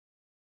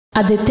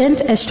At the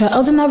 10th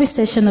extraordinary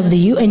session of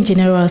the UN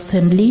General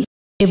Assembly,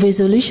 a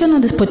resolution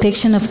on the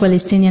protection of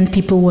Palestinian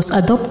people was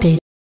adopted.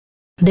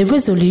 The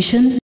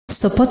resolution,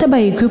 supported by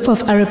a group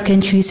of Arab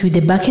countries with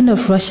the backing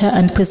of Russia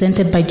and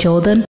presented by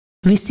Jordan,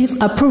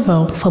 received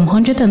approval from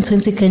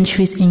 120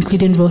 countries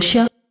including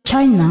Russia,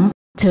 China,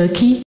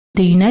 Turkey,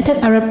 the United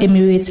Arab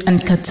Emirates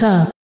and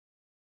Qatar.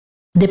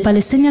 The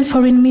Palestinian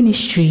Foreign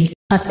Ministry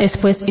has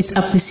expressed its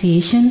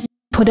appreciation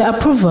for the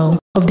approval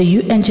of the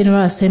UN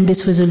General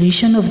Assembly's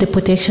resolution of the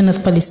protection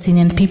of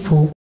Palestinian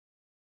people.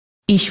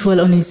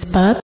 Israel, on its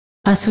part,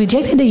 has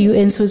rejected the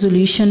UN's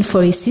resolution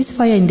for a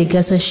ceasefire in the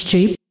Gaza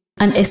Strip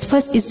and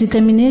expressed its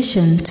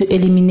determination to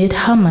eliminate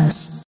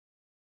Hamas.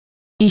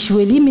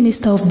 Israeli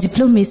Minister of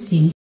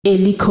Diplomacy,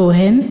 Eli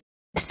Cohen,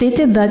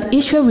 stated that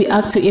Israel will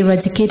act to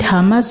eradicate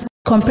Hamas,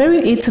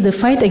 comparing it to the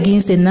fight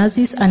against the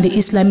Nazis and the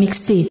Islamic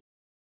State.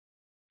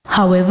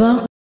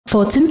 However,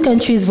 14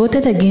 countries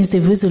voted against the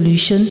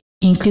resolution,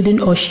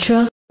 including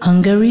Austria,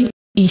 Hungary,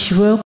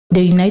 Israel,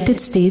 the United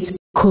States,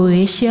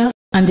 Croatia,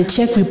 and the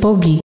Czech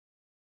Republic.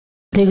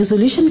 The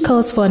resolution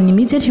calls for an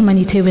immediate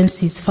humanitarian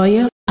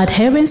ceasefire,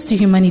 adherence to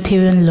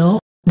humanitarian law,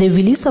 the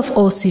release of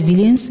all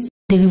civilians,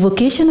 the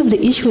revocation of the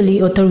Israeli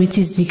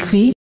authorities'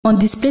 decree on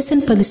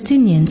displacing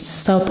Palestinians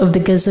south of the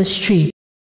Gaza Strip,